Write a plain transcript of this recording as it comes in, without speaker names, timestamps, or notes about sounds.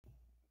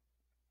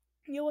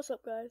Yo, what's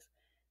up, guys?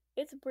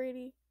 It's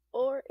Brady,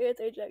 or it's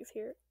Ajax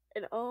here,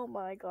 and oh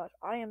my gosh,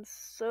 I am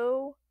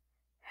so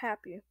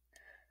happy.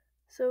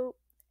 So,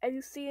 as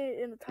you see it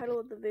in the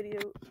title of the video,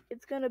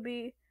 it's gonna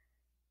be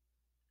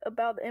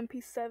about the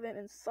Mp7,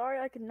 and sorry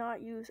I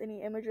cannot use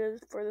any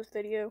images for this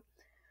video,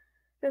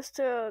 just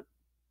to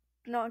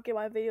not get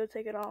my video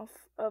taken off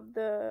of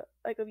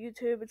of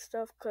YouTube and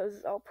stuff,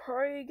 because I'll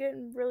probably get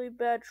in really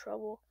bad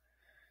trouble.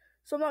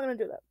 So I'm not gonna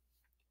do that.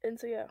 And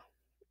so yeah,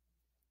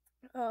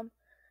 um,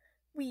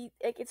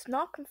 it's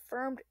not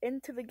confirmed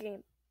into the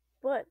game,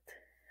 but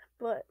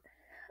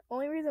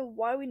only reason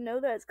why we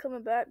know that it's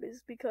coming back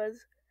is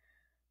because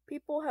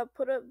people have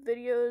put up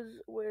videos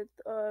with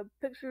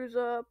pictures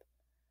up,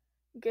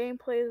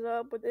 gameplays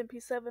up with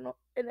Mp7,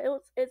 and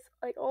it's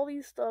like all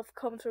these stuff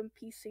comes from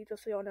PC,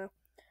 just so y'all know.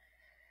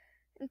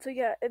 And so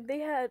yeah, and they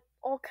had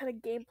all kind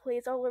of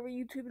gameplays all over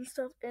YouTube and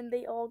stuff, and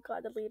they all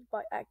got deleted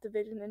by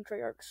Activision and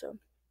Treyarch. So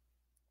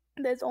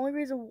that's the only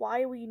reason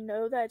why we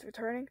know that it's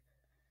returning.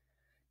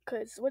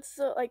 Cause what's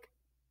the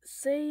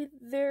say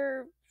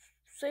that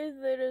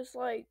it's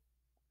like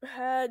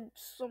had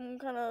some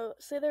kind of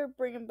say they're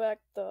bringing back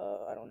the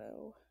I don't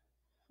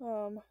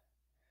know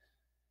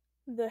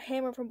the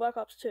hammer from Black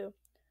Ops 2,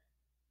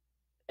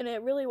 and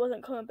it really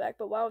wasn't coming back,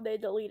 but why would they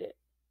delete it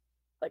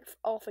like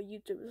off of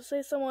YouTube? So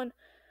say someone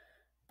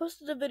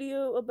posted a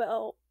video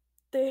about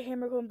the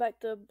hammer going back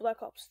to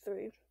Black Ops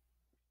 3,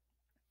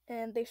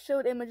 and they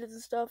showed images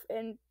and stuff,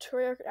 and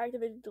Treyarch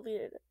Activision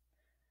deleted it.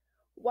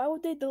 Why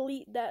would they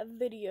delete that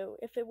video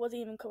if it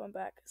wasn't even coming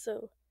back?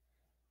 So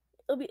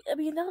that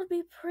would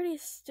be pretty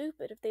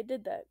stupid if they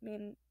did that.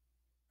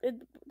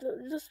 It'd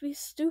just be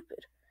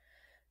stupid.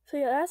 So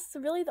yeah, that's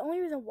really the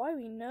only reason why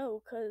we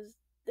know, because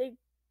they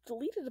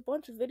deleted a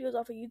bunch of videos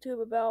off of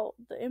YouTube about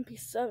the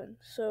Mp7.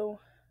 So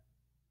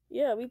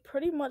yeah, we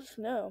pretty much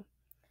know.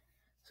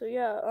 So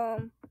yeah,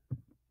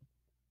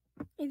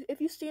 if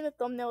you see in the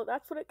thumbnail,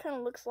 that's what it kind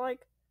of looks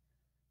like.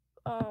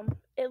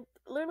 It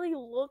literally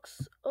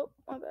looks. Oh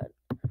my bad.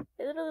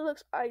 It literally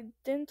looks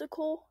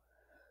identical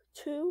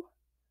to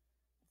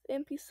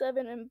Mp7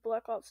 in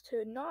Black Ops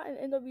 2, not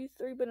in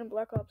NW3, but in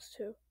Black Ops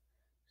 2.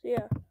 So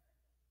yeah,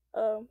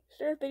 share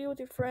this video with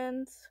your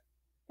friends,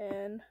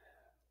 and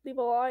leave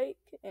a like,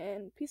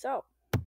 and peace out.